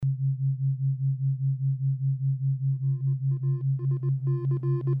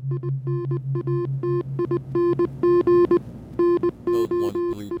Code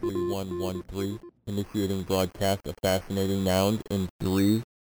 133113, initiating broadcast of Fascinating Nouns in 3,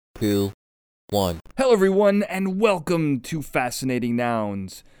 2, 1. Hello, everyone, and welcome to Fascinating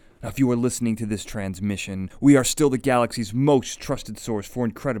Nouns. Now, if you are listening to this transmission, we are still the galaxy's most trusted source for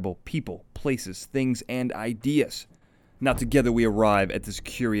incredible people, places, things, and ideas. Now, together we arrive at this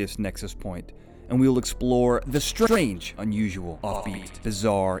curious nexus point, and we will explore the strange, unusual, offbeat,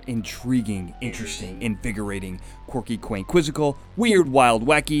 bizarre, intriguing, interesting, invigorating, quirky, quaint, quizzical, weird, wild,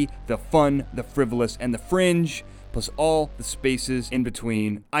 wacky, the fun, the frivolous, and the fringe, plus all the spaces in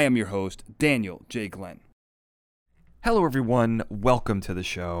between. I am your host, Daniel J. Glenn. Hello, everyone. Welcome to the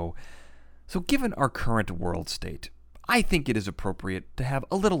show. So, given our current world state, I think it is appropriate to have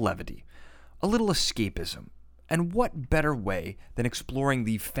a little levity, a little escapism. And what better way than exploring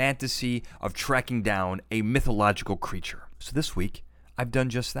the fantasy of tracking down a mythological creature? So this week, I've done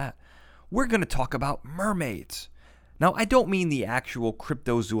just that. We're going to talk about mermaids. Now, I don't mean the actual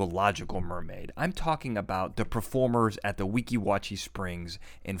cryptozoological mermaid. I'm talking about the performers at the Weeki Wachee Springs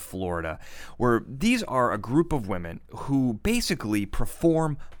in Florida, where these are a group of women who basically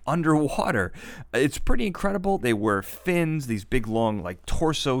perform underwater. It's pretty incredible. They wear fins, these big long like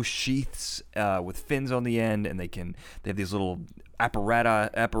torso sheaths with fins on the end, and they have these little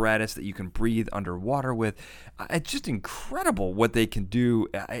apparatus that you can breathe underwater with. It's just incredible what they can do.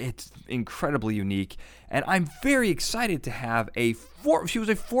 It's incredibly unique, and I'm very excited to have she was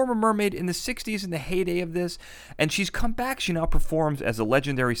a former mermaid in the 60s in the heyday of this, and she's come back. She now performs as the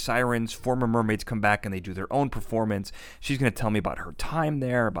legendary Sirens. Former mermaids come back and they do their own performance. She's going to tell me about her time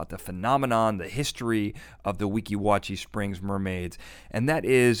there, about the phenomenon, the history of the Weeki Wachee Springs mermaids, and that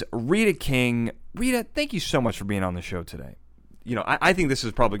is Rita King. Rita, thank you so much for being on the show today. You know, I think this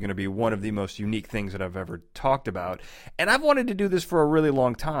is probably going to be one of the most unique things that I've ever talked about, and I've wanted to do this for a really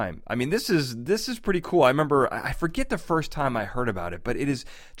long time. I mean, this is pretty cool. I remember, I forget the first time I heard about it, but it is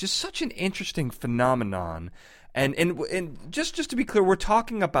just such an interesting phenomenon. And just to be clear, we're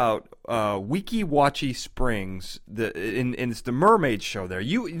talking about Weeki Wachee Springs. It's the mermaid show there.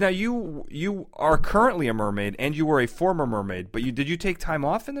 You are currently a mermaid, and you were a former mermaid, but did you take time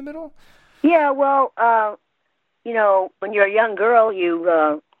off in the middle? Yeah, well, you know, when you're a young girl, you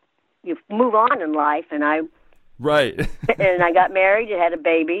move on in life, and right. and I got married and had a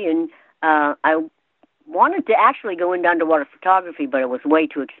baby, and I wanted to actually go into underwater photography, but it was way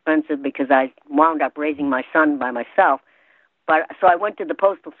too expensive because I wound up raising my son by myself. So I went to the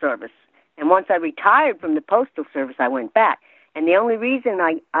Postal Service, and once I retired from the Postal Service, I went back. And the only reason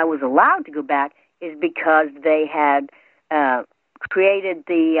I was allowed to go back is because they had created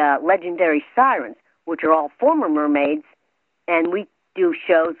the legendary Sirens, which are all former mermaids, and we do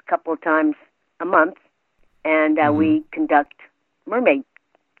shows a couple of times a month, and we conduct mermaid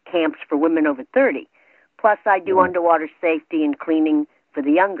camps for women over 30. Plus, I do underwater safety and cleaning for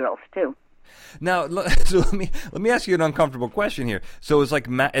the young girls, too. Now, so let me ask you an uncomfortable question here. So is like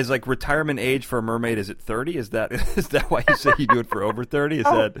retirement age for a mermaid, is it 30? Is that why you say you do it for over 30? Is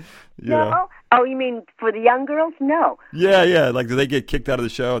that no? Oh, you mean for the young girls? No. Yeah. Like, do they get kicked out of the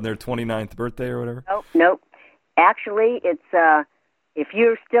show on their 29th birthday or whatever? Nope. Actually, it's if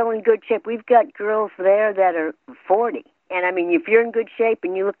you're still in good shape, we've got girls there that are 40. And I mean, if you're in good shape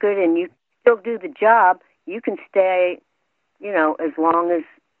and you look good and you still do the job, you can stay, you know, as long as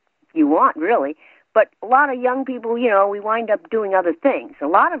you want, really. But a lot of young people, you know, we wind up doing other things. A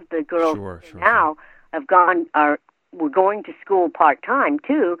lot of the girls now were going to school part-time,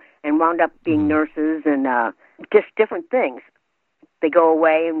 too, and wound up being nurses and just different things. They go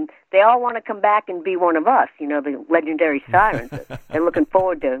away, and they all want to come back and be one of us, you know, the legendary Sirens. They're looking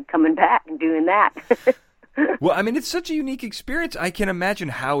forward to coming back and doing that. Well, I mean, it's such a unique experience. I can imagine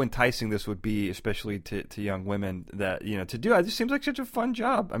how enticing this would be, especially to young women, that, you know, to do. It just seems like such a fun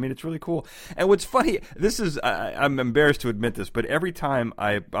job. I mean, it's really cool. And what's funny, I'm embarrassed to admit this, but every time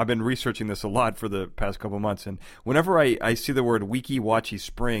I've been researching this a lot for the past couple of months, and whenever I see the word Weeki Wachee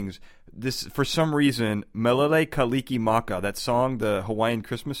Springs, this, for some reason, Melele Kaliki Maka, that song, the Hawaiian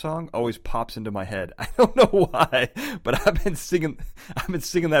Christmas song, always pops into my head. I don't know why, but I've been singing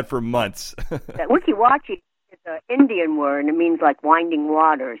that for months. Weeki Wachee is an Indian word, and it means like winding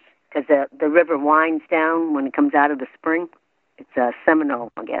waters, because the river winds down when it comes out of the spring. It's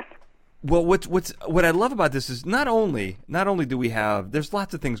Seminole, I guess. Well, what I love about this is not only do we have, there's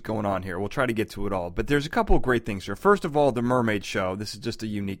lots of things going on here. We'll try to get to it all, but there's a couple of great things here. First of all, the mermaid show. This is just a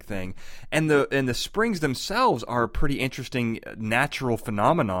unique thing, and the springs themselves are a pretty interesting natural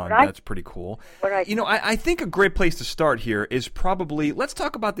phenomenon. That's pretty cool. I think a great place to start here is probably, let's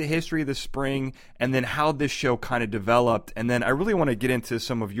talk about the history of the spring and then how this show kind of developed, and then I really want to get into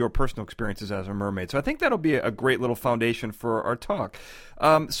some of your personal experiences as a mermaid. So I think that'll be a great little foundation for our talk.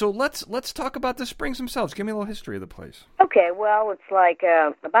 So let's talk about the springs themselves. Give me a little history of the place. Okay, well, it's like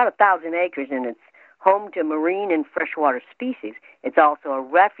about 1,000 acres, and it's home to marine and freshwater species. It's also a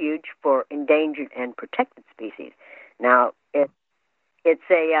refuge for endangered and protected species. Now, it's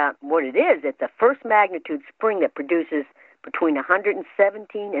a first magnitude spring that produces between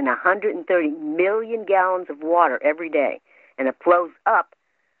 117 and 130 million gallons of water every day, and it flows up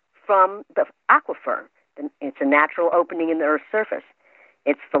from the aquifer. It's a natural opening in the Earth's surface.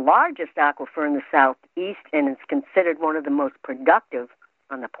 It's the largest aquifer in the southeast, and it's considered one of the most productive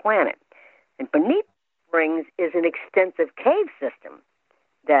on the planet. And beneath the springs is an extensive cave system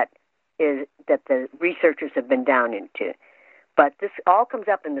that the researchers have been down into. But this all comes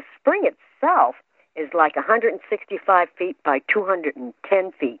up, and the spring itself is like 165 feet by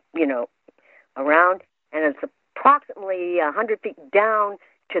 210 feet, around, and it's approximately 100 feet down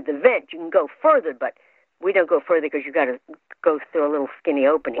to the vent. You can go further, but we don't go further because you got to go through a little skinny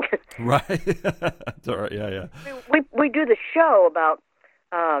opening. Right. That's all right. Yeah. We do the show about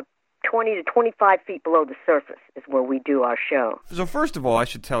 20 to 25 feet below the surface is where we do our show. So first of all, I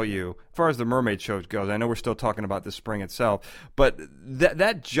should tell you, as far as the mermaid show goes, I know we're still talking about the spring itself, but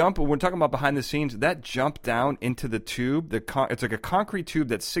that jump, when we're talking about behind the scenes, that jump down into the tube, it's like a concrete tube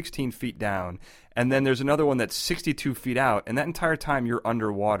that's 16 feet down, and then there's another one that's 62 feet out, and that entire time you're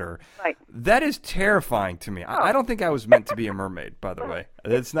underwater. Right. That is terrifying to me. I don't think I was meant to be a mermaid, by the way.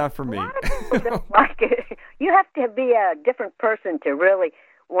 It's not for me. You have to be a different person to really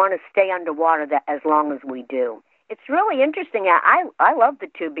want to stay underwater as long as we do. It's really interesting. I love the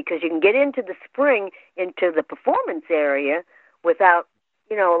tube because you can get into the spring, into the performance area without,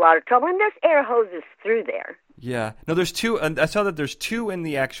 a lot of trouble. And there's air hoses through there. Yeah. No, there's two. And I saw that there's two in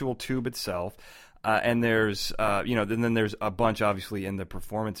the actual tube itself. And there's, and then there's a bunch, obviously, in the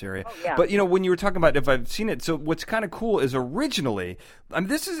performance area. Oh, yeah. But, when you were talking about if I've seen it, so what's kind of cool is originally,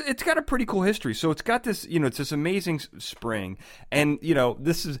 it's got a pretty cool history. So it's got this, it's this amazing spring. And,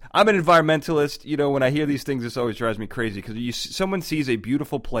 I'm an environmentalist. When I hear these things, this always drives me crazy because someone sees a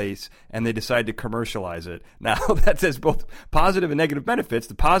beautiful place and they decide to commercialize it. Now, that has both positive and negative benefits.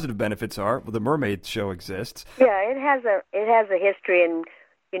 The positive benefits are, well, the mermaid show exists. Yeah, it has a history, and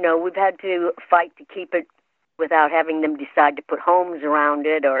we've had to fight to keep it without having them decide to put homes around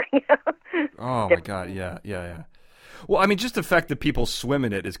it or, Oh, my God, yeah. Well, just the fact that people swim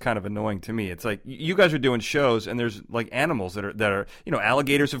in it is kind of annoying to me. It's like, you guys are doing shows, and there's, like, animals that are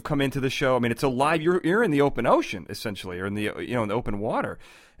alligators have come into the show. It's alive. You're in the open ocean, essentially, or in the, in the open water.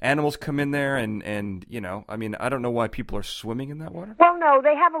 Animals come in there, and I don't know why people are swimming in that water. Well, no,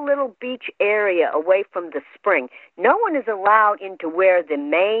 they have a little beach area away from the spring. No one is allowed into where the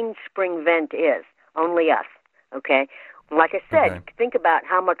main spring vent is, only us, okay? Like I said, Think about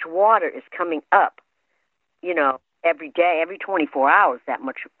how much water is coming up, every day, every 24 hours, that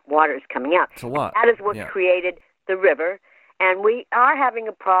much water is coming out. It's a lot. That is what created the river, and we are having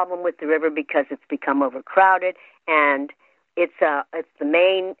a problem with the river because it's become overcrowded, and it's the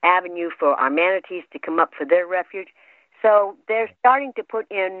main avenue for our manatees to come up for their refuge. So they're starting to put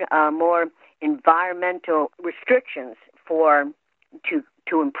in more environmental restrictions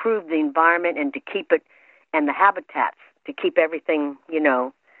to improve the environment and to keep it, and the habitats, to keep everything,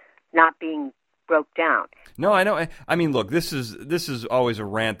 not being broke down. No, I know. Look, this is always a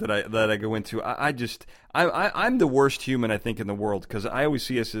rant that I go into. I'm the worst human, I think, in the world because I always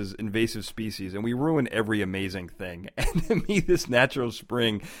see us as invasive species, and we ruin every amazing thing. And to me, this natural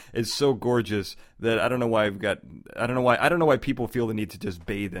spring is so gorgeous that I don't know why people feel the need to just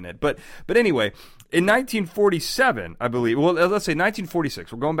bathe in it. But anyway, in 1947, I believe. Well, let's say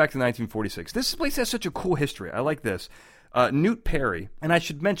 1946. We're going back to 1946. This place has such a cool history. I like this. Newt Perry, and I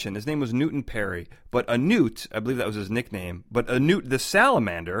should mention his name was Newton Perry, but a newt, I believe that was his nickname, but a newt, the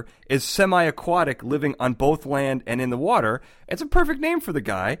salamander, is semi-aquatic, living on both land and in the water. It's a perfect name for the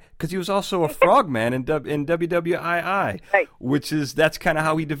guy because he was also a frogman in WWII, right. That's kind of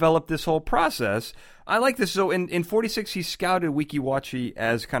how he developed this whole process. I like this. So in 46, he scouted Weeki Wachee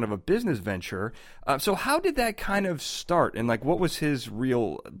as kind of a business venture. So how did that kind of start? And what was his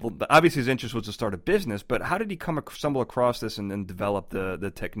obviously his interest was to start a business, but how did he stumble across this and then develop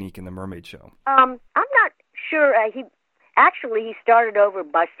the technique in the mermaid show? I'm not sure. Actually, he started over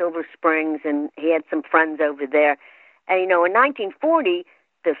by Silver Springs, and he had some friends over there. And, in 1940,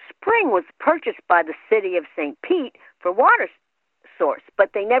 the spring was purchased by the city of St. Pete for water source,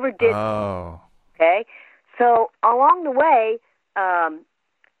 but they never did. Oh. Okay? So along the way,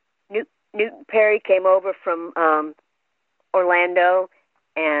 Newton Perry came over from Orlando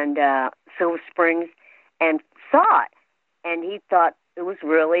and Silver Springs and saw it, and he thought it was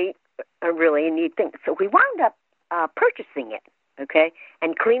really a really neat thing. So we wound up purchasing it, okay,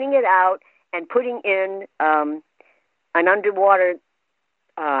 and cleaning it out and putting in an underwater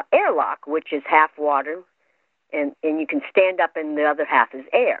airlock, which is half water, and you can stand up and the other half is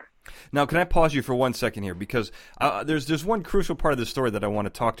air. Now, can I pause you for 1 second here? Because there's one crucial part of the story that I want to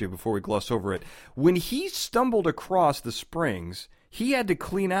talk to you before we gloss over it. When he stumbled across the springs, he had to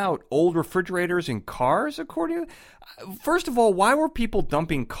clean out old refrigerators and cars, according to... First of all, why were people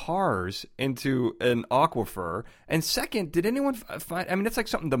dumping cars into an aquifer? And second, did anyone find... I mean, it's like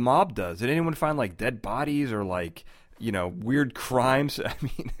something the mob does. Did anyone find, like, dead bodies or, like, weird crimes? I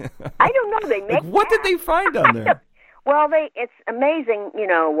mean... I don't know. They make what did they find down there? Well, it's amazing,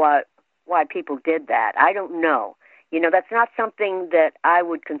 why people did that. I don't know. That's not something that I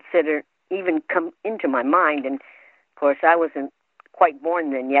would consider even come into my mind. And, of course, I wasn't quite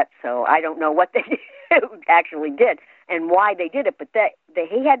born then yet, so I don't know what they actually did and why they did it. But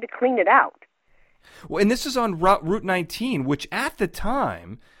he had to clean it out. Well, and this is on Route 19, which at the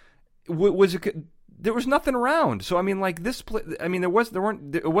time there was nothing around. So I mean, like this. I mean, it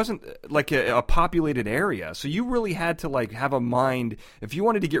wasn't like a populated area. So you really had to like have a mind if you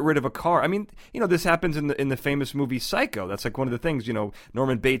wanted to get rid of a car. I mean, this happens in the famous movie Psycho. That's like one of the things.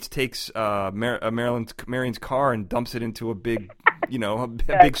 Norman Bates takes Marion's car and dumps it into a big, a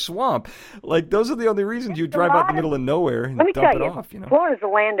big swamp. Like those are the only reasons you drive out the middle of nowhere and dump it off. Florida's the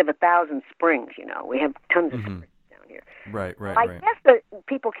land of 1,000 springs. We have tons of springs down here. Right. I guess that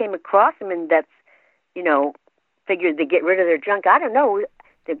people came across them, and that's. Figured to get rid of their junk. I don't know.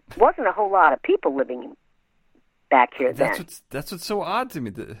 There wasn't a whole lot of people living back here then. That's what's so odd to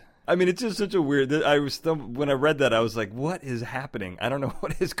me. I mean, it's just such a weird... when I read that, I was like, what is happening? I don't know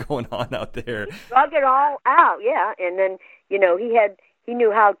what is going on out there. He drug it all out, yeah. And then, he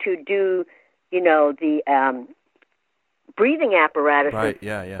knew how to do, the breathing apparatus. Right,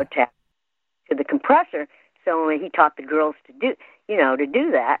 yeah. To the compressor. So he taught the girls to do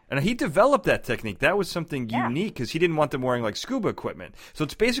that. And he developed that technique. That was something unique because he didn't want them wearing like scuba equipment. So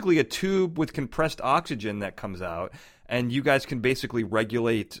it's basically a tube with compressed oxygen that comes out, and you guys can basically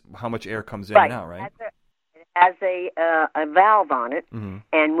regulate how much air comes in and out, right? It has a valve on it,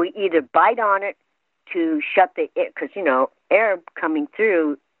 and we either bite on it to shut the air, because, air coming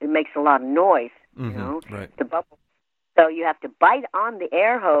through, it makes a lot of noise, right. The bubble. So you have to bite on the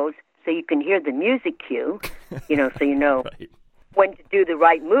air hose so you can hear the music cue, so right. when to do the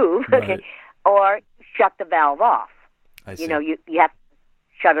right move, right. Or shut the valve off. I see. You have to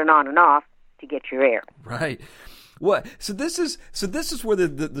shut it on and off to get your air. Right. What? So this is where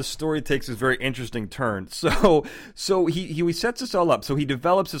the story takes this very interesting turn. So he sets this all up. So he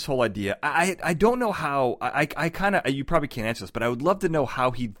develops this whole idea. I don't know how. I kind of, you probably can't answer this, but I would love to know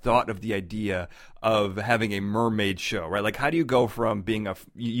how he thought of the idea of having a mermaid show, right? Like, how do you go from being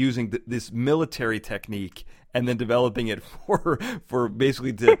using this military technique and then developing it for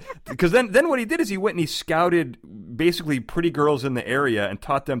basically because then what he did is he went and he scouted basically pretty girls in the area and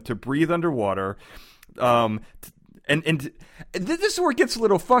taught them to breathe underwater. And this is where it gets a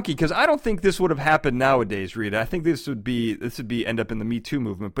little funky because I don't think this would have happened nowadays, Rita. I think this would end up in the Me Too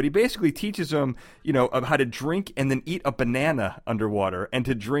movement. But he basically teaches them, of how to drink and then eat a banana underwater and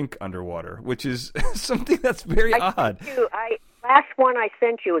to drink underwater, which is something that's very odd. Last one I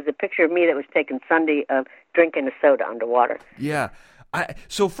sent you was a picture of me that was taken Sunday of drinking a soda underwater. Yeah.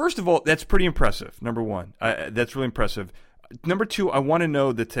 So first of all, that's pretty impressive. Number one, that's really impressive. Number two, I want to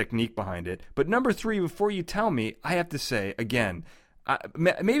know the technique behind it. But number three, before you tell me, I have to say, again,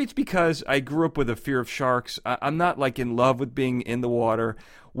 maybe it's because I grew up with a fear of sharks. I'm not like in love with being in the water.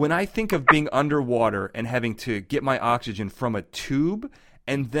 When I think of being underwater and having to get my oxygen from a tube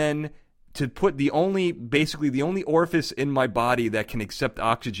and then to put the only orifice in my body that can accept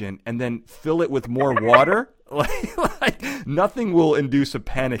oxygen and then fill it with more water, like nothing will induce a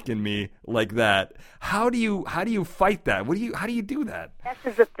panic in me like that. How do you fight that? How do you do that?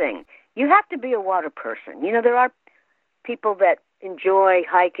 This is the thing. You have to be a water person. There are people that enjoy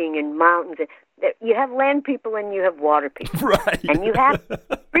hiking in mountains. You have land people and you have water people. Right. And you have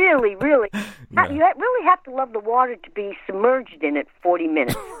really, you really have to love the water to be submerged in it 40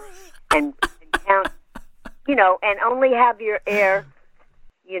 minutes and count, and only have your air,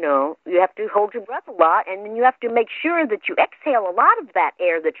 you have to hold your breath a lot, and then you have to make sure that you exhale a lot of that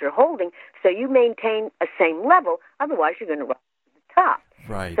air that you're holding so you maintain a same level. Otherwise, you're going to rise to the top.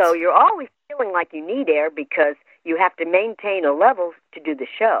 Right. So you're always feeling like you need air because you have to maintain a level to do the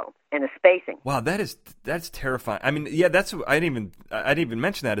show and a spacing. Wow, that's terrifying. I mean, yeah, I didn't even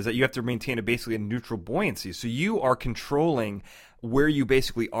mention that, is that you have to maintain basically a neutral buoyancy. So you are controlling where you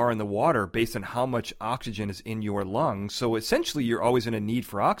basically are in the water based on how much oxygen is in your lungs. So essentially, you're always in a need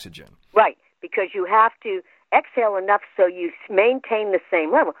for oxygen. Right, because you have to exhale enough so you maintain the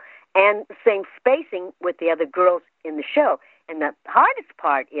same level and the same spacing with the other girls in the show. And the hardest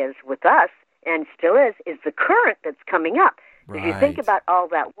part is with us, and still is the current that's coming up. If you think about all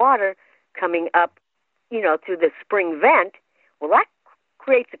that water coming up, through the spring vent, well, that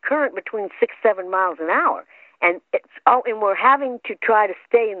creates a current between 6-7 miles an hour. And and we're having to try to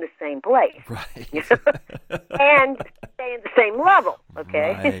stay in the same place. Right. And stay in the same level,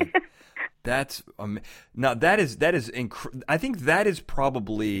 okay? Right. That's now that is I think that is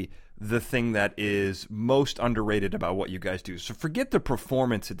probably the thing that is most underrated about what you guys do. So forget the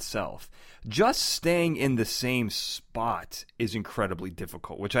performance itself. Just staying in the same spot is incredibly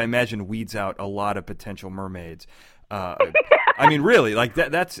difficult, which I imagine weeds out a lot of potential mermaids. I mean, really, like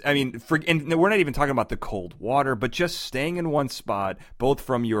and we're not even talking about the cold water, but just staying in one spot, both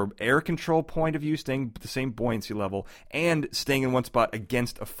from your air control point of view, staying the same buoyancy level, and staying in one spot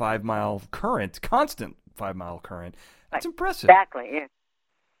against a 5-mile current, constant 5-mile current. That's impressive. Exactly, yeah.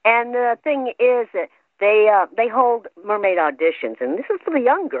 And the thing is that they hold mermaid auditions, and this is for the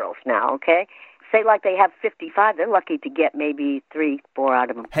young girls now, okay? Say like they have 55, they're lucky to get maybe 3-4 out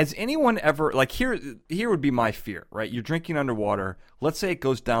of them. Has anyone ever, like here would be my fear, right? You're drinking underwater. Let's say it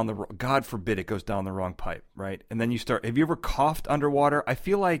goes down God forbid it goes down the wrong pipe, right? And then have you ever coughed underwater? I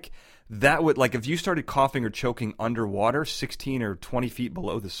feel like that would, like if you started coughing or choking underwater 16 or 20 feet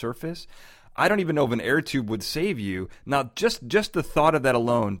below the surface, I don't even know if an air tube would save you. Now, just the thought of that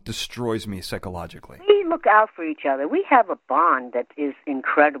alone destroys me psychologically. We look out for each other. We have a bond that is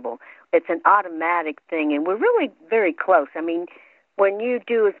incredible. It's an automatic thing, and we're really very close. I mean, when you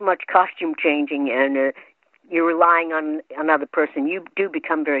do as much costume changing and you're relying on another person, you do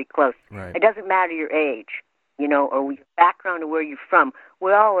become very close. Right. It doesn't matter your age, or your background or where you're from.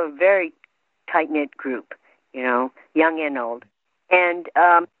 We're all a very tight-knit group, young and old. And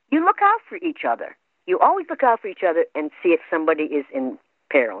you look out for each other. You always look out for each other and see if somebody is in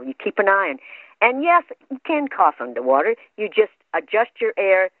peril. You keep an eye on. And yes, you can cough underwater. You just adjust your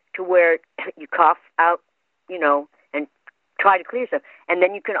air to where you cough out, and try to clear yourself. And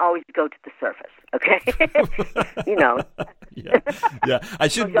then you can always go to the surface, okay? Yeah. I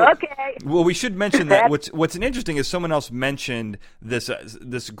should. Okay. Well, we should mention that. What's interesting is someone else mentioned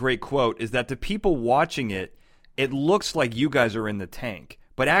this great quote is that the people watching it looks like you guys are in the tank.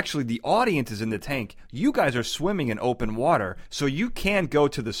 But actually, the audience is in the tank. You guys are swimming in open water, so you can go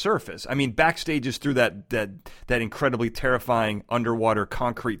to the surface. I mean, backstage is through that incredibly terrifying underwater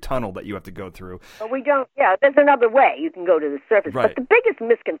concrete tunnel that you have to go through. But we don't. Yeah, there's another way you can go to the surface. Right. But the biggest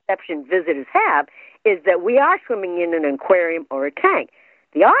misconception visitors have is that we are swimming in an aquarium or a tank.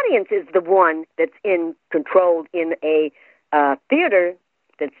 The audience is the one that's controlled in a theater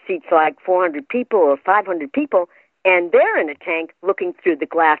that seats like 400 people or 500 people. And they're in a tank looking through the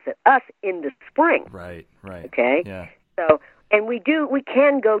glass at us in the spring. Right. Okay? Yeah. So, and we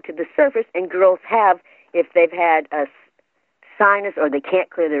can go to the surface, and girls have, if they've had a sinus or they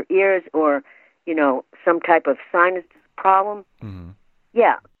can't clear their ears or, some type of sinus problem,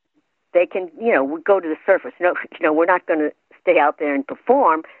 yeah, they can, we go to the surface. No, we're not going to stay out there and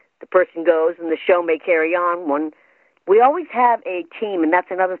perform. The person goes and the show may carry on. We always have a team, and that's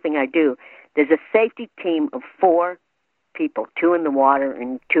another thing I do. There's a safety team of 4 people, 2 in the water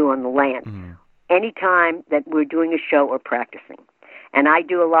and 2 on the land, anytime that we're doing a show or practicing. And I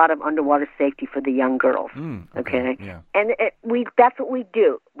do a lot of underwater safety for the young girls, okay? Yeah. And that's what we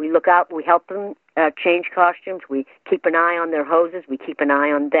do. We look out, we help them change costumes, we keep an eye on their hoses, we keep an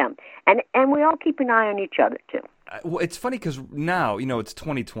eye on them. And we all keep an eye on each other, too. Well, it's funny because now, it's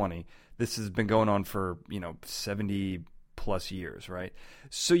 2020. This has been going on for, 70 plus years, right?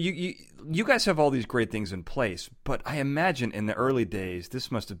 So you guys have all these great things in place, but I imagine in the early days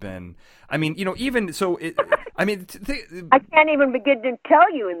this must have been. I mean, even so. I can't even begin to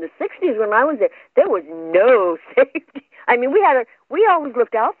tell you. In the '60s, when I was there was no safety. I mean, we always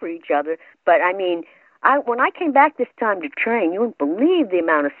looked out for each other. But I mean, when I came back this time to train, you wouldn't believe the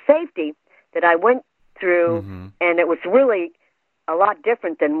amount of safety that I went through, and it was really a lot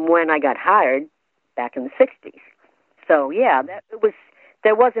different than when I got hired back in the '60s. So yeah,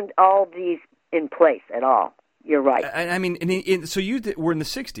 there wasn't all these in place at all. You're right. I mean, so were in the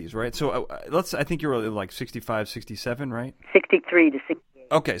 60s, right? So I think you were like 65, 67, right? 63 to 68.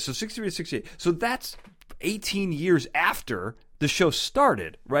 Okay, so 63 to 68. So that's 18 years after the show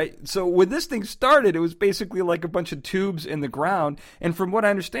started, right? So when this thing started, it was basically like a bunch of tubes in the ground. And from what I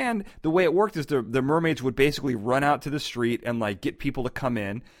understand, the way it worked is the mermaids would basically run out to the street and like get people to come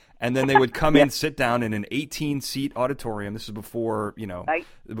in. And then they would come in, sit down in an 18-seat auditorium. This is before,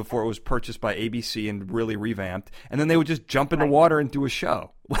 before it was purchased by ABC and really revamped. And then they would just jump in the water and do a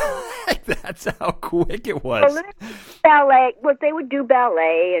show. That's how quick it was. Well, ballet. Well, they would do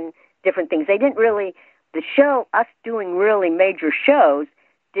ballet and different things. They didn't really. The show, us doing really major shows,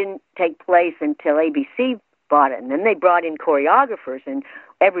 didn't take place until ABC bought it, and then they brought in choreographers. And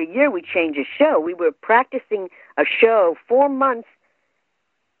every year we changed a show. We were practicing a show 4 months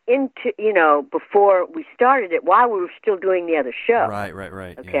into, before we started it, while we were still doing the other show. Right.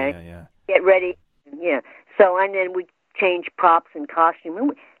 Okay. Yeah. Get ready. Yeah. So, and then we changed props and costume.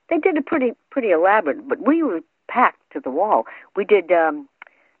 And they did a pretty elaborate, but we were packed to the wall. We did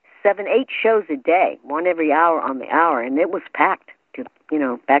 7, 8 shows a day, one every hour on the hour, and it was packed to,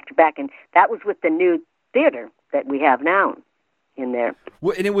 back to back. And that was with the new theater that we have now in there.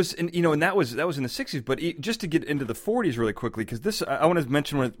 Well, and it was, and that was in the 60s. But just to get into the 40s really quickly, because this, I want to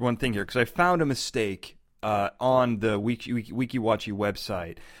mention one thing here, because I found a mistake on the WikiWatchy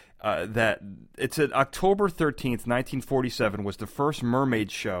website. That it said October 13th, 1947 was the first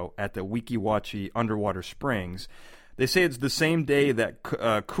mermaid show at the WikiWatchy Underwater Springs. They say it's the same day that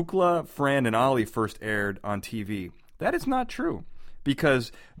Kukla, Fran, and Ollie first aired on TV. That is not true,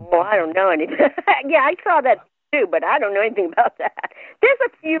 because... Well, I don't know anything. Yeah, I saw that too, but I don't know anything about that. There's a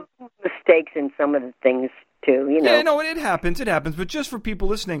few mistakes in some of the things too, Yeah, no, it happens. It happens. But just for people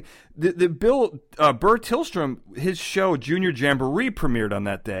listening, the Burr Tillstrom, his show Junior Jamboree premiered on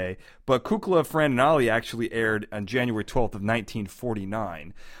that day, but Kukla, Fran, and Ollie actually aired on January 12th of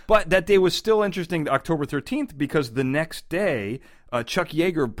 1949. But that day was still interesting, October 13th, because the next day, Chuck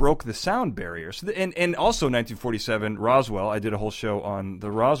Yeager broke the sound barrier. So and also 1947, Roswell. I did a whole show on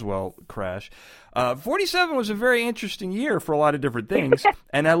the Roswell crash. 47 was a very interesting year for a lot of different things,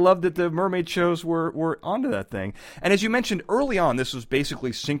 and I love that the mermaid shows were onto that thing. And as you mentioned early on, this was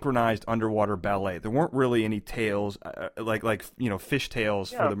basically synchronized underwater ballet. There weren't really any tails, like fish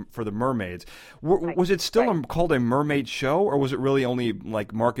tails for the mermaids. Was it still called a mermaid show, or was it really only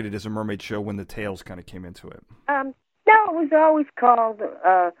like marketed as a mermaid show when the tails kind of came into it? No, it was always called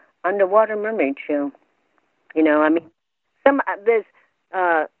Underwater Mermaid Show. There's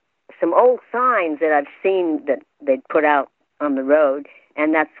some old signs that I've seen that they'd put out on the road,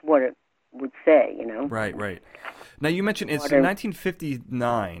 and that's what it would say, Right. Now, you mentioned it's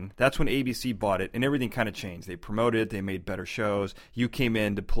 1959. That's when ABC bought it, and everything kind of changed. They promoted it. They made better shows. You came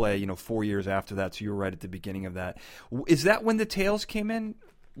in to play, 4 years after that, so you were right at the beginning of that. Is that when the tails came in?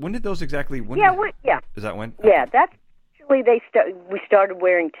 When did those exactly? Yeah. Is that when? Yeah, that's actually we started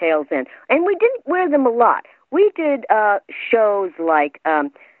wearing tails then, and we didn't wear them a lot. We did shows like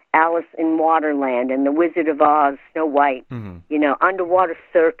Alice in Waterland and The Wizard of Oz, Snow White, Underwater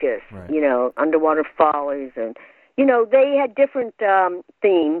Circus, right. Underwater Follies, and they had different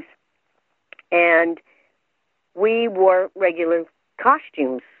themes, and we wore regular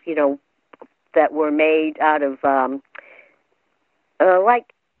costumes, that were made out of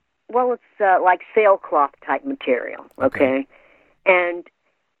like sailcloth type material, okay? And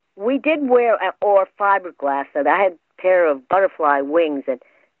we did wear or fiberglass. So I had a pair of butterfly wings, and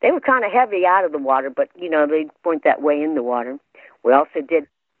they were kind of heavy out of the water, but they weren't that way in the water. We also did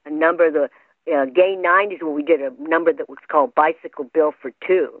a number of the gay 90s where we did a number that was called Bicycle Bill for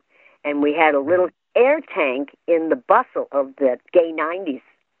Two, and we had a little air tank in the bustle of the gay 90s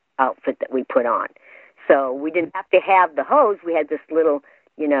outfit that we put on. So we didn't have to have the hose. We had this little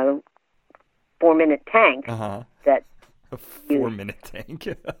 4-minute tank. That a 4-minute tank.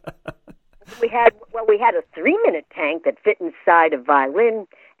 we had a 3-minute tank that fit inside a violin,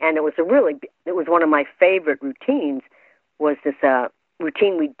 and it was one of my favorite routines. Was this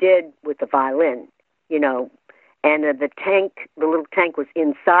routine we did with the violin, and the little tank was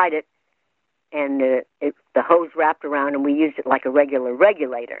inside it, and the hose wrapped around, and we used it like a regular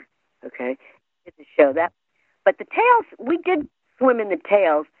regulator. Okay, to show that. But the tails, we did swim in the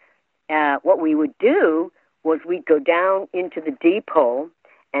tails. What we would do was we'd go down into the deep hole,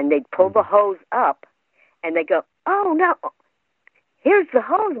 and they'd pull the hose up, and they'd go, "Oh no, here's the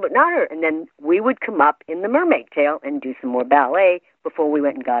hose, but not her. And then we would come up in the mermaid tail and do some more ballet before we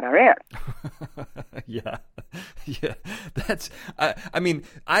went and got our air. Yeah. That's, I mean,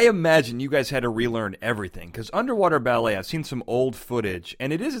 I imagine you guys had to relearn everything, because underwater ballet, I've seen some old footage,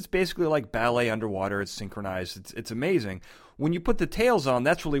 and it's basically like ballet underwater. It's synchronized. It's amazing. When you put the tails on,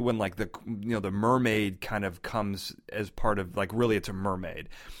 that's really when like the mermaid kind of comes as part of, like, really it's a mermaid.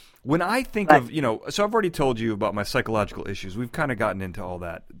 When I think of, so I've already told you about my psychological issues. We've kind of gotten into all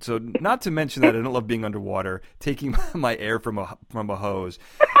that. So not to mention that I don't love being underwater, taking my air from a hose.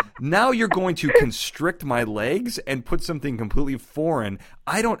 Now you're going to constrict my legs and put something completely foreign.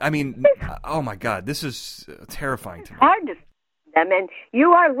 Oh my God, this is terrifying to me. Hard to them, and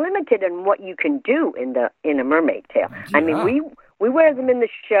you are limited in what you can do in a mermaid tail. Yeah. I mean, we wear them in the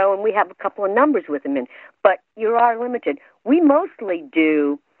show, and we have a couple of numbers with them in, but you are limited. We mostly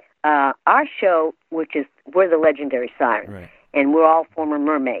do our show, which is we're the Legendary Sirens, right. And we're all former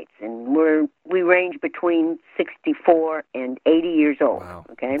mermaids, and we range between 64 and 80 years old. Wow,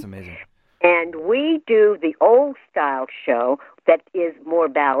 okay, that's amazing. And we do the old style show that is more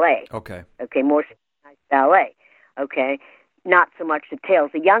ballet. Okay, more ballet. Okay, not so much the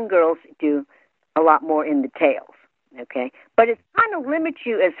tails. The young girls do a lot more in the tails. Okay, but it kind of limits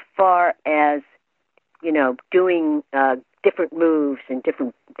you as far as doing different moves and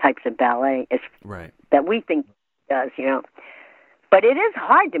different types of ballet right. that we think does, But it is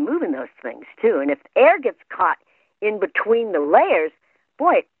hard to move in those things, too. And if air gets caught in between the layers,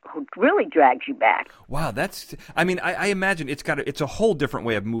 boy, it really drags you back. Wow, I imagine it's a whole different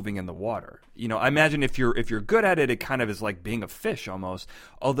way of moving in the water. I imagine if you're good at it, it kind of is like being a fish almost.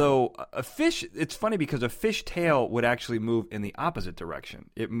 Although a fish, it's funny because a fish tail would actually move in the opposite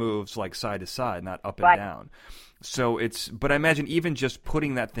direction. It moves like side to side, not up and right. down. So but I imagine even just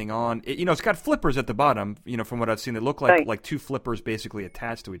putting that thing on, it's got flippers at the bottom, from what I've seen. They look like, right. like two flippers basically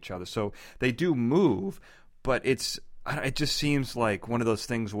attached to each other. So they do move, but it just seems like one of those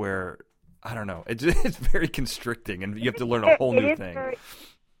things where, I don't know, it's very constricting, and you have to learn a whole new thing.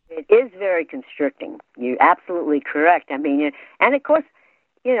 It is very constricting. You're absolutely correct. I mean, and of course,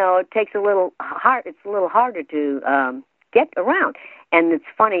 it takes a little hard. It's a little harder to get around. And it's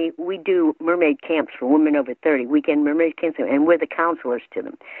funny, we do mermaid camps for women over 30, weekend mermaid camps, and we're the counselors to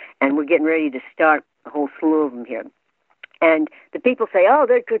them. And we're getting ready to start a whole slew of them here. And the people say, oh,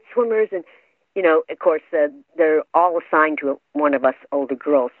 they're good swimmers. And, of course, they're all assigned to one of us older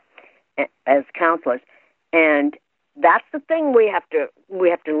girls as counselors. And that's the thing we have to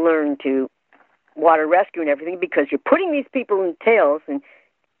learn to water rescue and everything, because you're putting these people in tails and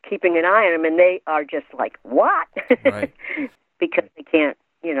keeping an eye on them, and they are just like, what? Right. Because they can't,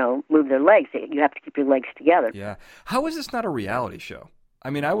 move their legs. You have to keep your legs together. Yeah. How is this not a reality show?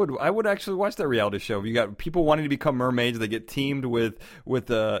 I mean, I would actually watch that reality show. You got people wanting to become mermaids. They get teamed with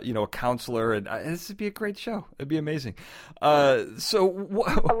a counselor, and this would be a great show. It'd be amazing. A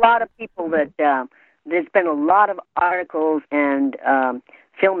lot of people that there's been a lot of articles and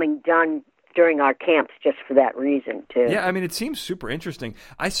filming done during our camps just for that reason too. Yeah, I mean, it seems super interesting.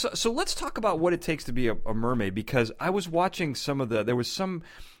 So let's talk about what it takes to be a mermaid, because I was watching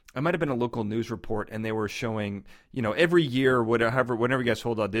it might have been a local news report, and they were showing, every year, whenever you guys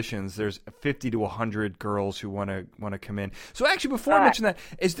hold auditions, there's 50 to 100 girls who want to come in. So actually, before I mention that,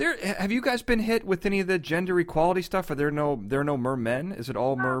 have you guys been hit with any of the gender equality stuff? Are there no mermen? Is it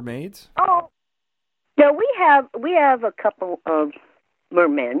all mermaids? Oh, no, we have a couple of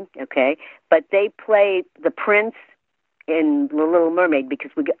mermen, okay, but they play the prince in The Little Mermaid,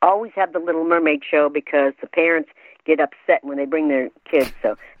 because we always have the Little Mermaid show, because the parents get upset when they bring their kids.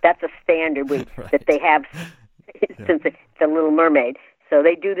 So that's a standard right. that they have since it's The Little Mermaid. So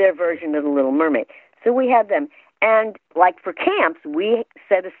they do their version of The Little Mermaid. So we have them. And like for camps, we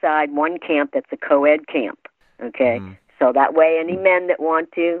set aside one camp that's a co-ed camp, okay? Mm. So that way any men that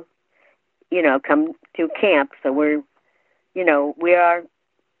want to, come to camp, so we are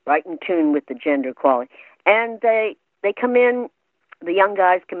right in tune with the gender equality. And they come in, the young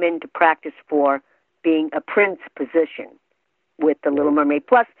guys come in to practice for being a prince position with the Little Mermaid.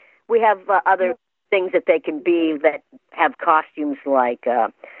 Plus, we have other things that they can be that have costumes like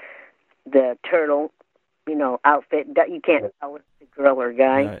the turtle, outfit. You can't tell it's a girl or a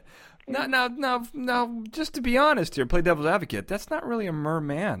guy. Right. Now, just to be honest here, play devil's advocate, that's not really a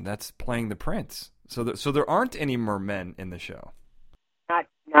merman. That's playing the prince. So there aren't any mermen in the show.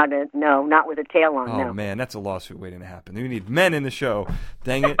 Not with a tail on. Oh man, that's a lawsuit waiting to happen. We need men in the show.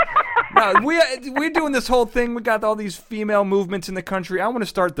 Dang it! No, we're doing this whole thing. We got all these female movements in the country. I want to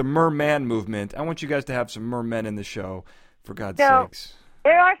start the merman movement. I want you guys to have some mermen in the show, for God's sakes.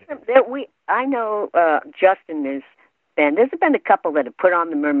 There are some that I know. Justin has fan. There's been a couple that have put on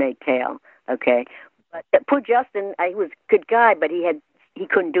the mermaid tail, okay? But poor Justin, he was a good guy, but he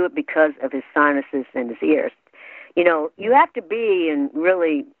couldn't do it because of his sinuses and his ears. You know, you have to be in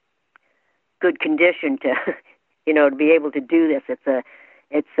really good condition to, you know, to be able to do this.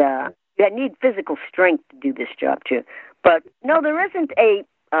 You need physical strength to do this job too. But no, there isn't a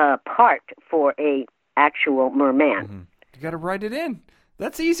part for a actual merman. Mm-hmm. You got to write it in.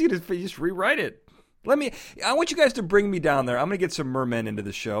 That's easy to just rewrite it. I want you guys to bring me down there. I'm going to get some mermen into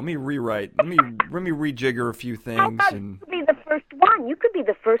the show. Let me rewrite. Let me rejigger a few things. You could be the first one. You could be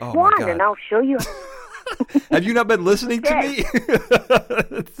the first one, and I'll show you. Have you not been listening to me?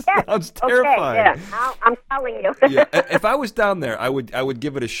 It sounds terrifying. Okay, yeah. I'm telling you. Yeah. If I was down there, I would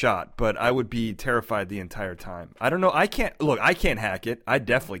give it a shot, but I would be terrified the entire time. I don't know. I can't hack it. I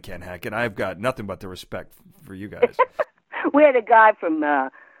definitely can't hack it. I've got nothing but the respect for you guys. We had a guy from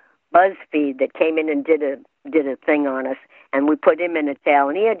BuzzFeed that came in and did a thing on us, and we put him in a tail,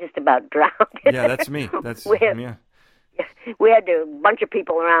 and he had just about drowned. Yeah, that's me. Yeah. We had a bunch of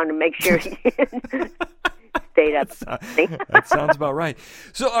people around to make sure he stayed up. That sounds about right.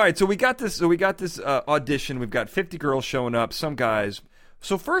 So, all right. So we got this audition. We've got 50 girls showing up. Some guys.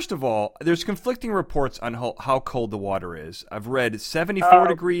 So first of all, there's conflicting reports on how cold the water is. I've read 74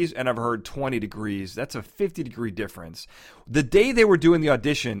 degrees and I've heard 20 degrees. That's a 50-degree difference. The day they were doing the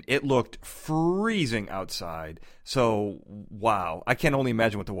audition, it looked freezing outside. So, wow. I can only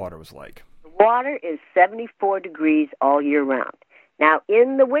imagine what the water was like. The water is 74 degrees all year round. Now,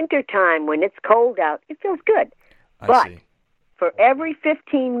 in the wintertime, when it's cold out, it feels good. I see. For every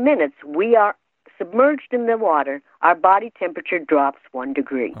 15 minutes we are submerged in the water, our body temperature drops 1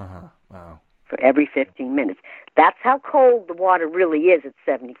 degree. Uh-huh. Wow. For every 15 minutes. That's how cold the water really is at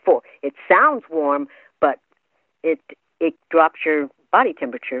 74. It sounds warm, but it drops your body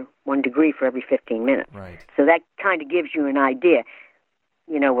temperature 1 degree for every 15 minutes. Right. So that kind of gives you an idea,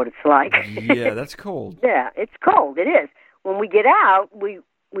 you know, what it's like. Yeah, that's cold. Yeah, it's cold. It is. When we get out, we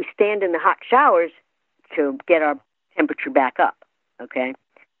stand in the hot showers to get our temperature back up, okay?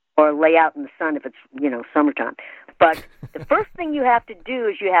 Or lay out in the sun if it's, you know, summertime. But the first thing you have to do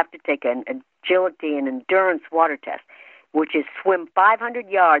is you have to take an agility and endurance water test, which is swim 500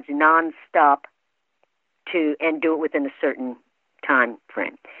 yards nonstop and do it within a certain time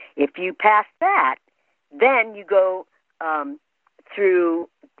frame. If you pass that, then you go through,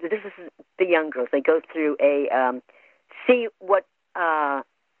 this is the young girls, they go through see what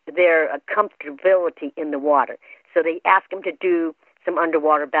their comfortability in the water. So they ask them to do some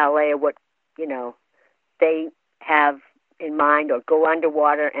underwater ballet or what, you know, they have in mind, or go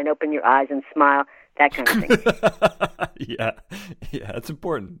underwater and open your eyes and smile, that kind of thing. Yeah, that's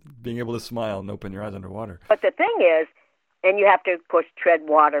important, being able to smile and open your eyes underwater. But the thing is, and you have to, of course, tread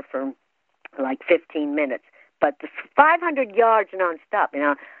water for like 15 minutes, but the 500 yards nonstop, you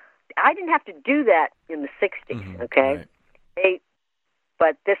know, I didn't have to do that in the 60s, okay? Right.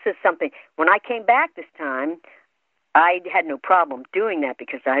 But this is something, when I came back this time, I had no problem doing that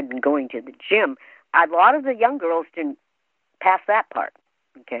because I had been going to the gym. A lot of the young girls didn't pass that part,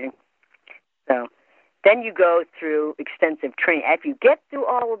 okay? So then you go through extensive training. If you get through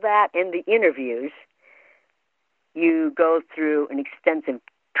all of that in the interviews, you go through an extensive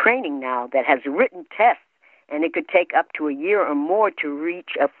training now that has written tests, and it could take up to a year or more to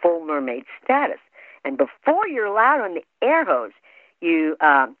reach a full mermaid status. And before you're allowed on the air hose, you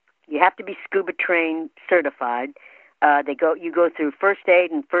have to be scuba trained certified. You go through first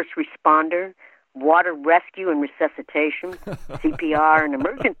aid and first responder, water rescue and resuscitation, CPR, and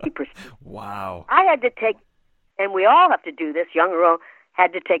emergency procedures. Wow. I had to take, and we all have to do this, young girl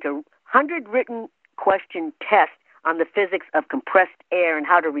had to take 100 written question test on the physics of compressed air and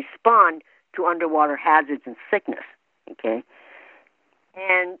how to respond to underwater hazards and sickness, okay?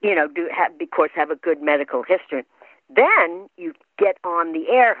 And, you know, of course, have a good medical history. Then you get on the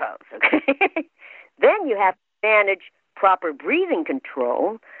air hose, okay? Then you have to manage proper breathing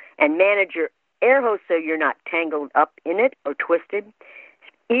control and manage your air hose so you're not tangled up in it or twisted,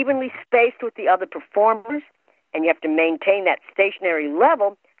 evenly spaced with the other performers, and you have to maintain that stationary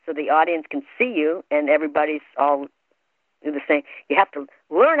level so the audience can see you and everybody's all the same. You have to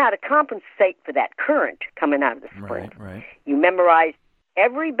learn how to compensate for that current coming out of the spring. Right. You memorize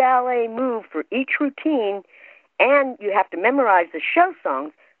every ballet move for each routine, and you have to memorize the show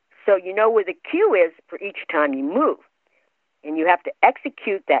songs so you know where the cue is for each time you move. And you have to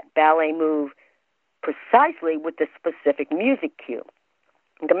execute that ballet move precisely with the specific music cue.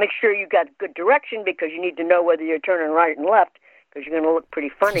 And to make sure you got good direction, because you need to know whether you're turning right and left, because you're going to look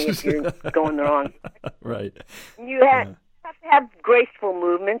pretty funny if you're going the wrong direction. Right. You have to have graceful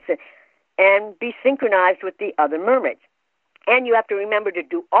movements and be synchronized with the other mermaids. And you have to remember to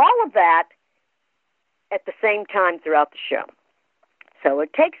do all of that at the same time throughout the show. So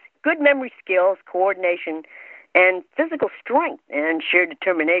it takes good memory skills, coordination, and physical strength and sheer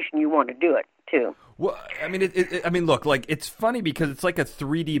determination. You want to do it, too. Well, I mean, look, like, it's funny because it's like a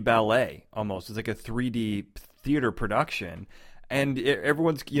 3D ballet almost. It's like a 3D theater production. And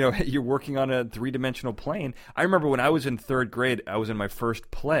everyone's, you're working on a three-dimensional plane. I remember when I was in third grade, I was in my first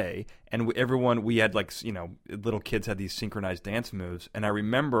play, and we had little kids had these synchronized dance moves. And I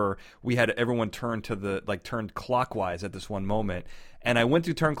remember we had everyone turned clockwise at this one moment. And I went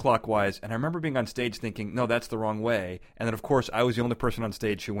to turn clockwise, and I remember being on stage thinking, no, that's the wrong way. And then, of course, I was the only person on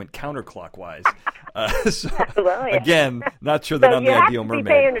stage who went counterclockwise. Again, not sure that I'm the ideal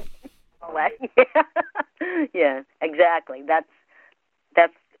mermaid. Yeah, exactly. That's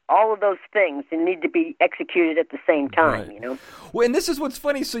all of those things and need to be executed at the same time, right. Well, and this is what's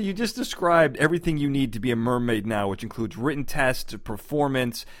funny. So you just described everything you need to be a mermaid now, which includes written tests,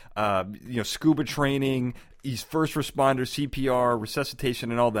 performance, scuba training, first responders, CPR, resuscitation,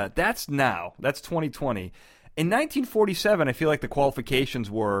 and all that. That's now. That's 2020. In 1947, I feel like the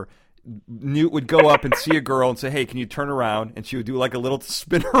qualifications were Newt would go up and see a girl and say, hey, can you turn around? And she would do like a little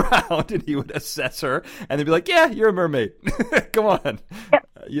spin around and he would assess her and they'd be like, yeah, you're a mermaid. Come on. Yep.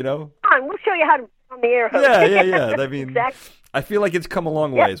 Come on, we'll show you how to on the air hose. Yeah. I mean, exactly. I feel like it's come a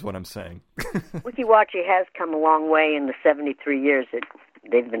long way is what I'm saying. Wiki Watchy has come a long way in the 73 years that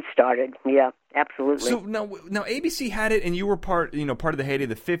they've been started. Yeah, absolutely. So now ABC had it, and you were part of the heyday,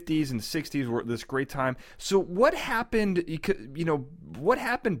 the 50s and the 60s were this great time. So what happened? What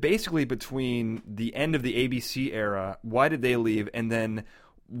happened basically between the end of the ABC era? Why did they leave? And then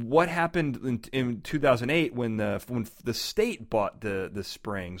what happened in 2008 when the state bought the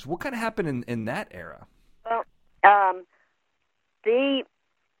Springs? What kind of happened in that era? Well,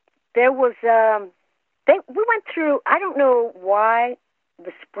 there was we went through. I don't know why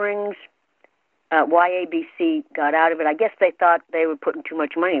the Springs, why ABC got out of it. I guess they thought they were putting too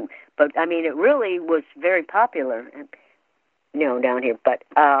much money. But I mean, it really was very popular, down here. But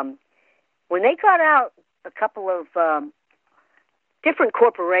when they got out, a couple of different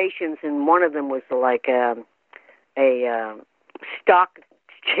corporations, and one of them was like a stock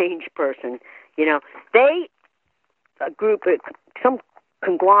exchange person. Some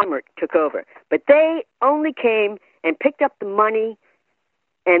conglomerate took over, but they only came and picked up the money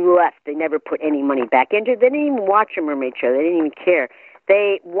and left. They never put any money back into it. They didn't even watch a mermaid show. They didn't even care.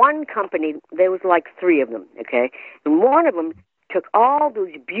 One company, there was like three of them, okay? And one of them took all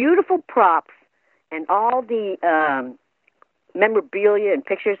those beautiful props and all the memorabilia and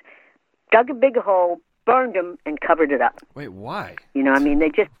pictures, dug a big hole, burned them, and covered it up. Wait, why? They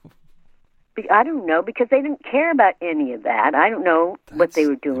just... I don't know, because they didn't care about any of that. I don't know what they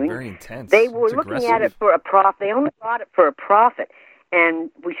were doing. Very intense. They were looking at it for a profit. They only bought it for a profit.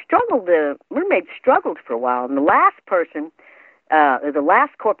 And we struggled, the mermaids struggled for a while. And the last person, the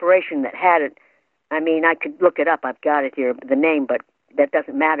last corporation that had it, I mean, I could look it up. I've got it here, the name, but that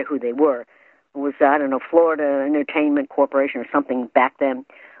doesn't matter who they were. It was, Florida Entertainment Corporation or something back then.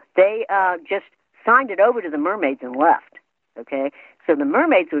 They just signed it over to the mermaids and left, okay? So the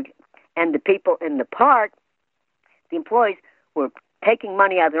mermaids would... And the people in the park, the employees, were taking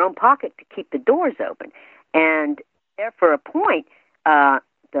money out of their own pocket to keep the doors open. And there, for a point, the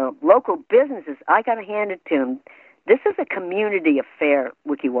local businesses, I got to hand it to them, this is a community affair,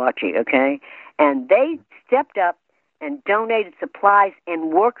 Wiki Watchy, okay? And they stepped up and donated supplies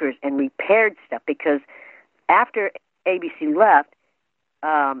and workers and repaired stuff, because after ABC left,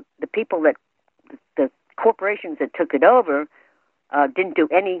 the people the corporations that took it over, didn't do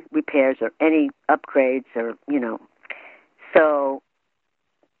any repairs or any upgrades or, So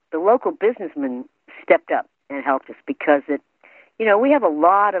the local businessmen stepped up and helped us, because we have a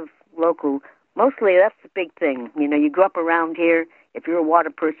lot of local, mostly that's the big thing. You grew up around here. If you're a water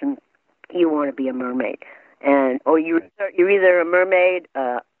person, you want to be a mermaid. Or you're either a mermaid,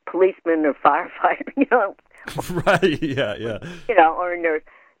 a policeman, or firefighter, Right, yeah. Or a nurse.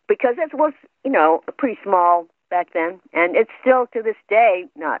 Because it was, pretty small back then, and it's still to this day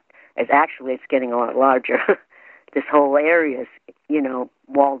not as actually it's getting a lot larger. This whole area is,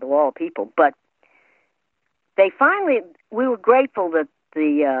 wall to wall people. But we were grateful that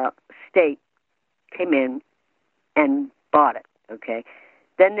the state came in and bought it. Okay,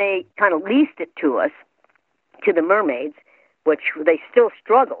 then they kind of leased it to us, to the mermaids, which they still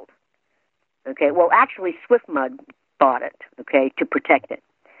struggled. Okay, well actually Swiftmud bought it. Okay, to protect it,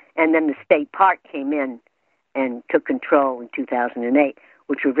 and then the state park came in and took control in 2008,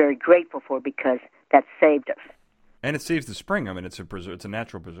 which we're very grateful for, because that saved us. And it saves the spring. I mean, it's a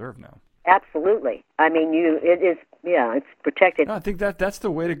natural preserve now. Absolutely. I mean, it is. Yeah, it's protected. No, I think that's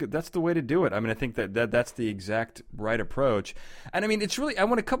the way to do it. I mean, I think that's the exact right approach. And I mean, it's really. I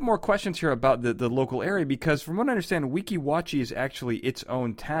want a couple more questions here about the local area because, from what I understand, Weeki Wachee is actually its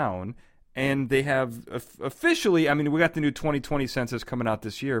own town, and they have officially. I mean, we got the new 2020 census coming out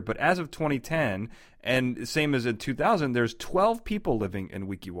this year, but as of 2010, and same as in 2000, there's 12 people living in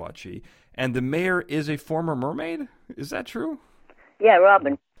Weeki Wachee, and the mayor is a former mermaid. Is that true? Yeah,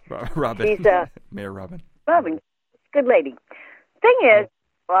 Robin. Robin. She's Mayor Robin. Robin. Good lady. Thing is,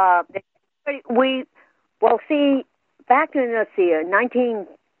 see, back in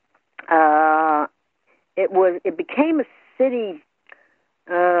it became a city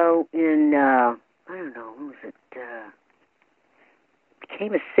in I don't know, what was it?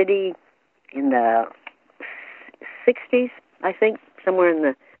 Became a city in the 60s, I think, somewhere in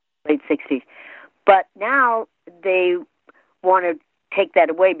the late 60s. But now they want to take that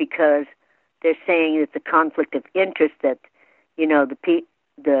away because they're saying it's a conflict of interest that,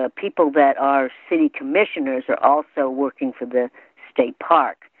 the people that are city commissioners are also working for the state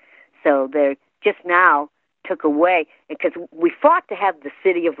park. So they're just now took away, because we fought to have the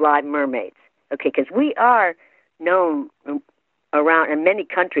City of Live Mermaids, okay, because we are known around in many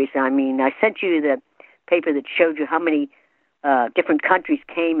countries. I mean, I sent you the paper that showed you how many different countries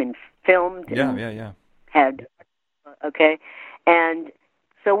came and filmed. Yeah. Had, okay, and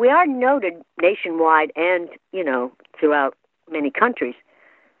so we are noted nationwide and, throughout many countries.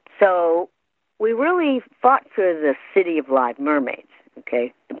 So we really fought for the City of Live Mermaids,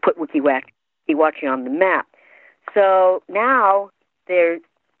 okay, and put Weeki Wachee on the map. So now the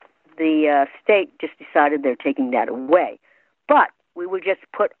state just decided they're taking that away. But we were just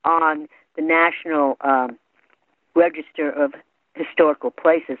put on the National Register of Historical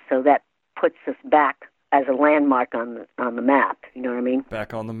Places, so that puts us back as a landmark on the map. You know what I mean?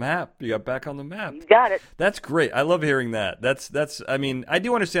 Back on the map. You got back on the map. You got it. That's great. I love hearing that. That's. I mean, I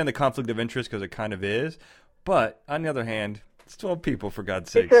do understand the conflict of interest because it kind of is, but on the other hand, it's 12 people, for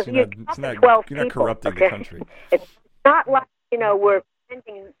God's sakes. You're not corrupting the country. It's not like, we're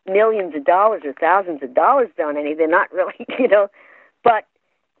spending millions of dollars or thousands of dollars on any. They're not really, but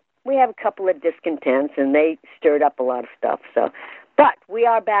we have a couple of discontents, and they stirred up a lot of stuff. So, but we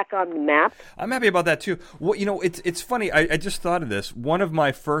are back on the map. I'm happy about that too. Well, it's funny. I just thought of this. One of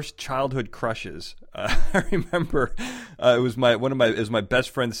my first childhood crushes. I remember it was my best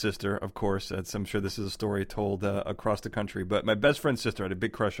friend's sister. Of course, I'm sure this is a story told across the country. But my best friend's sister, I had a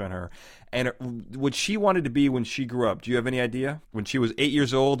big crush on her, and what she wanted to be when she grew up. Do you have any idea? When she was 8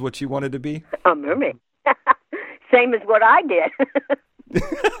 years old, what she wanted to be? A mermaid. Same as what I did.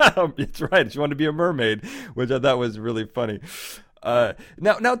 It's right. She wanted to be a mermaid, which I thought was really funny.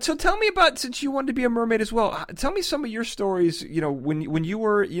 Now, so tell me about, since you wanted to be a mermaid as well, tell me some of your stories, when you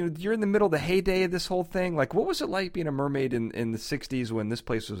were, you're in the middle of the heyday of this whole thing. Like, what was it like being a mermaid in the 60s when this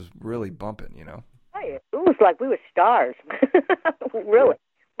place was really bumping, It was like we were stars. Really.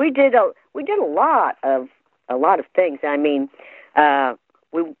 We did a lot of things. I mean,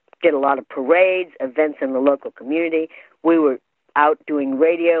 we did a lot of parades, events in the local community. We were out doing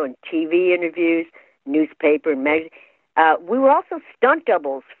radio and TV interviews, newspaper and magazine. We were also stunt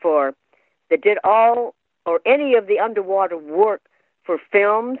doubles that did all or any of the underwater work for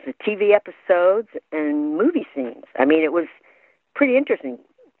films, TV episodes, and movie scenes. I mean, it was pretty interesting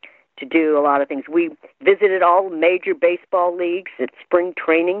to do a lot of things. We visited all major baseball leagues at spring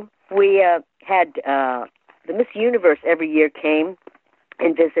training. We had the Miss Universe every year came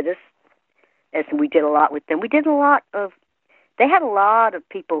and visited us, and we did a lot with them. They had a lot of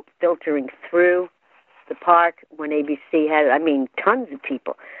people filtering through the park when ABC had, tons of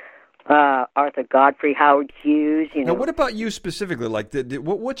people. Arthur Godfrey, Howard Hughes, Now, what about you specifically? Like,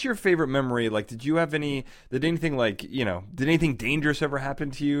 what's your favorite memory? Like, did anything dangerous ever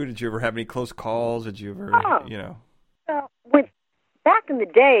happen to you? Did you ever have any close calls? Did you ever, back in the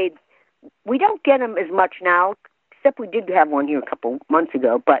day, we don't get them as much now, except we did have one here a couple months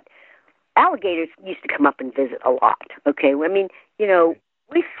ago, but alligators used to come up and visit a lot, okay? I mean,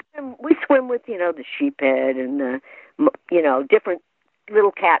 we swim with, the sheephead and the, different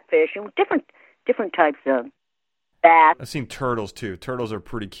little catfish and different types of bass. I've seen turtles too. Turtles are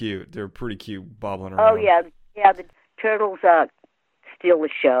pretty cute. They're pretty cute bobbling around. Oh yeah, the turtles steal the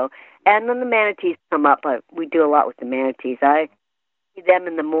show, and then the manatees come up. We do a lot with the manatees. I see them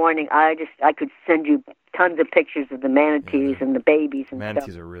in the morning. I could send you tons of pictures of the manatees and the babies and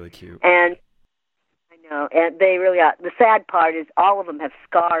manatees stuff. are really cute. And I know, and they really are. The sad part is all of them have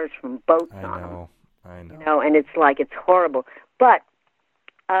scars from boats on them. I know. And it's horrible. But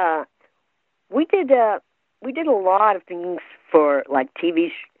we did a lot of things for like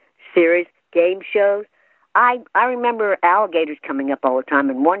TV series, game shows. I remember alligators coming up all the time,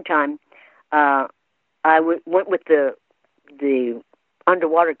 and one time went with the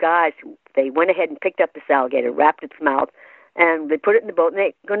underwater guys. They went ahead and picked up this alligator, wrapped its mouth, and they put it in the boat, and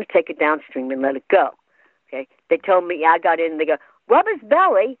they're going to take it downstream and let it go. Okay, they told me, I got in, and they go, rub his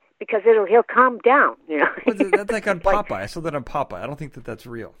belly because he'll calm down. You know, that's like on Popeye. I saw that on Popeye. I don't think that's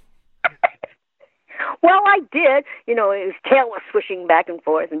real. Well, I did. You know, his tail was swishing back and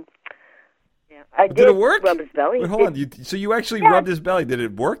forth, and I did it work? rub his belly. Wait, hold on. So you actually rubbed his belly. Did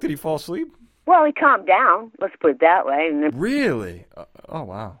it work? Did he fall asleep? Well, he calmed down. Let's put it that way. And Really? Oh,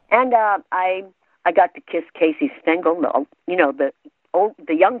 wow. And I got to kiss Casey Stengel. You know,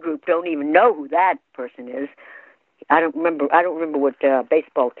 the young group don't even know who that person is. I don't remember what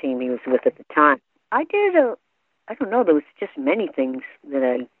baseball team he was with at the time. I don't know. There was just many things that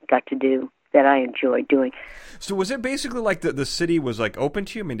I got to do that I enjoyed doing. So was it basically like the city was like open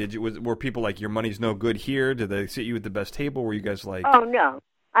to you? I mean, were people like, your money's no good here? Did they sit you at the best table? Were you guys like? Oh no.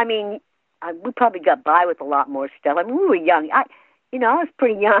 I mean, we probably got by with a lot more stuff. I mean, we were young. I was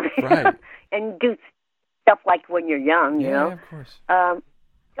pretty young, right? And do stuff like when you're young, you know. Yeah, of course.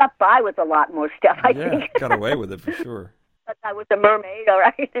 Got by with a lot more stuff. I think. Got away with it for sure. But I was a mermaid, all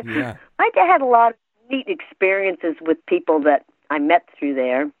right. Yeah. I had a lot of neat experiences with people that I met through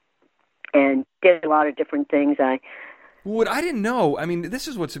there, and did a lot of different things. What I didn't know, I mean, this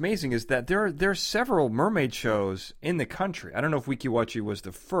is what's amazing, is that there are several mermaid shows in the country. I don't know if Weeki Wachee was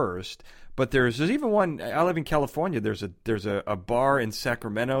the first, but there's even one. I live in California. There's a bar in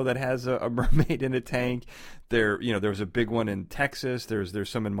Sacramento that has a mermaid in a tank. There was a big one in Texas. There's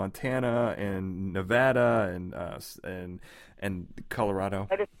some in Montana and Nevada and Colorado.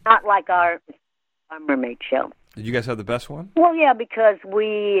 But it's not like our mermaid show. Did you guys have the best one? Well, yeah, because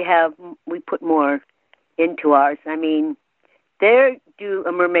we put more into ours. I mean, they do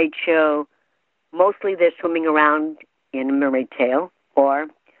a mermaid show. Mostly they're swimming around in a mermaid tail or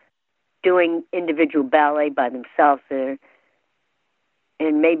doing individual ballet by themselves there,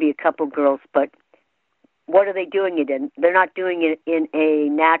 and maybe a couple girls. But what are they doing it in? They're not doing it in a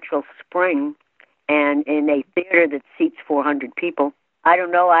natural spring and in a theater that seats 400 people. I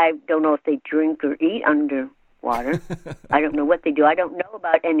don't know. I don't know if they drink or eat underwater. I don't know what they do. I don't know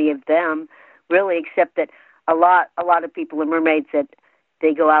about any of them, really, except that a lot of people are mermaids that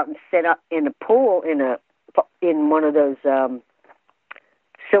they go out and sit up in a pool in one of those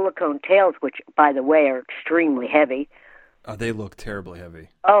silicone tails, which, by the way, are extremely heavy. They look terribly heavy.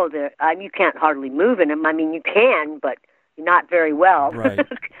 Oh, you can't hardly move in them. I mean, you can, but not very well. Right.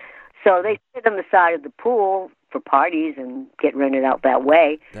 So they sit on the side of the pool for parties and get rented out that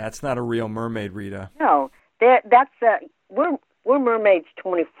way. That's not a real mermaid, Rita. No, we're mermaids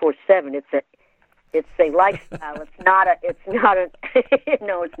 24/7. It's a lifestyle. It's not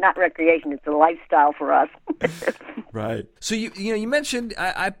recreation. It's a lifestyle for us. Right. So you mentioned,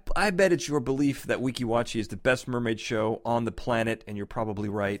 I bet it's your belief that Weeki Wachee is the best mermaid show on the planet, and you're probably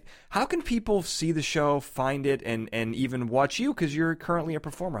right. How can people see the show, find it, and even watch you? Because you're currently a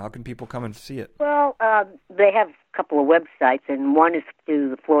performer. How can people come and see it? Well, they have a couple of websites, and one is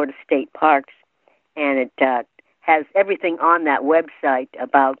through the Florida State Parks, and it has everything on that website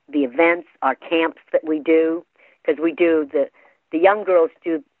about the events, our camps that we do, because we do the young girls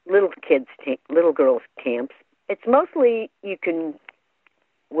do little girls camps. It's mostly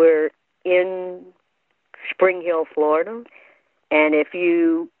we're in Spring Hill, Florida, and if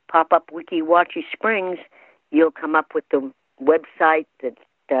you pop up Weeki Wachee Springs, you'll come up with the website that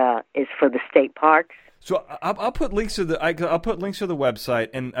is for the state parks. So I'll put links to the website,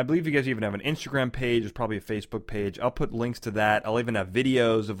 and I believe you guys even have an Instagram page. There's probably a Facebook page. I'll put links to that. I'll even have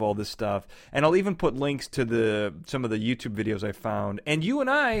videos of all this stuff, and I'll even put links to some of the YouTube videos I found. And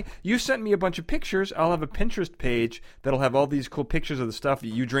you sent me a bunch of pictures. I'll have a Pinterest page that'll have all these cool pictures of the stuff that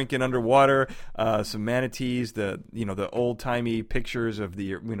you drink in underwater, some manatees, the old timey pictures of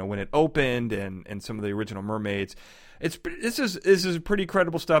when it opened, and some of the original mermaids. This is pretty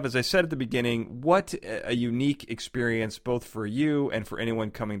credible stuff. As I said at the beginning, what a unique experience, both for you and for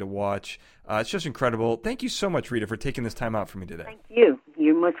anyone coming to watch. It's just incredible. Thank you so much, Rita, for taking this time out for me today. Thank you.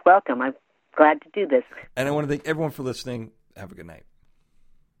 You're most welcome. I'm glad to do this. And I want to thank everyone for listening. Have a good night.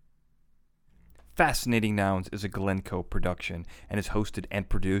 Fascinating Nouns is a Glencoe production and is hosted and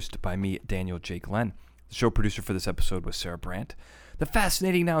produced by me, Daniel J. Glenn. The show producer for this episode was Sarah Brandt. The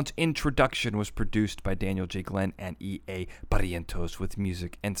Fascinating Nouns introduction was produced by Daniel J. Glenn and E.A. Barrientos with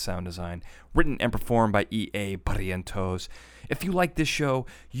music and sound design, written and performed by E.A. Barrientos. If you like this show,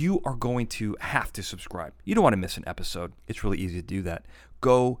 you are going to have to subscribe. You don't want to miss an episode. It's really easy to do that.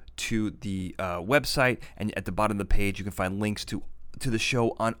 Go to the website, and at the bottom of the page, you can find links to to the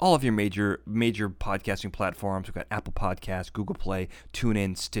show on all of your major podcasting platforms. We've got Apple Podcasts, Google Play,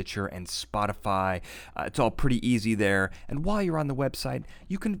 TuneIn, Stitcher, and Spotify. It's all pretty easy there. And while you're on the website,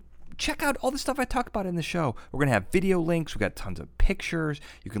 you can check out all the stuff I talk about in the show. We're going to have video links. We've got tons of pictures.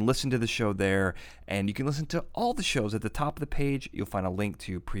 You can listen to the show there, and you can listen to all the shows. At the top of the page, you'll find a link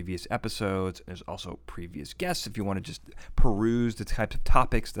to previous episodes. There's also previous guests if you want to just peruse the types of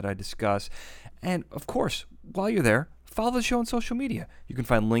topics that I discuss. And, of course, while you're there, follow the show on social media. You can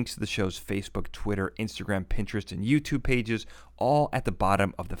find links to the show's Facebook, Twitter, Instagram, Pinterest, and YouTube pages, all at the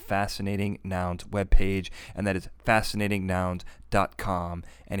bottom of the Fascinating Nouns webpage, and that is fascinatingnouns.com.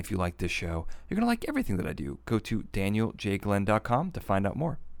 And if you like this show, you're going to like everything that I do. Go to danieljglenn.com to find out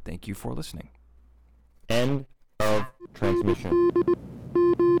more. Thank you for listening. End of transmission.